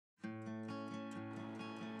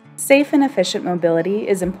Safe and efficient mobility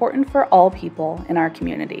is important for all people in our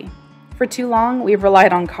community. For too long, we've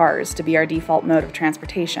relied on cars to be our default mode of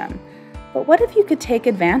transportation. But what if you could take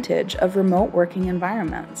advantage of remote working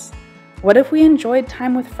environments? What if we enjoyed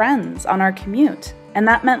time with friends on our commute, and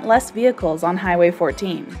that meant less vehicles on Highway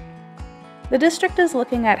 14? The district is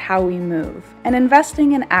looking at how we move and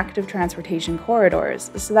investing in active transportation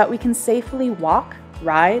corridors so that we can safely walk,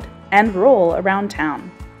 ride, and roll around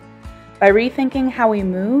town. By rethinking how we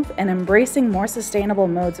move and embracing more sustainable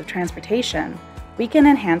modes of transportation, we can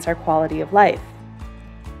enhance our quality of life.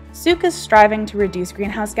 Sooke is striving to reduce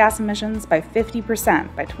greenhouse gas emissions by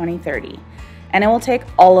 50% by 2030, and it will take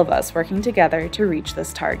all of us working together to reach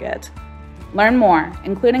this target. Learn more,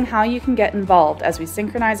 including how you can get involved as we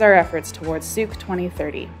synchronize our efforts towards Sooke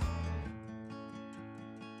 2030.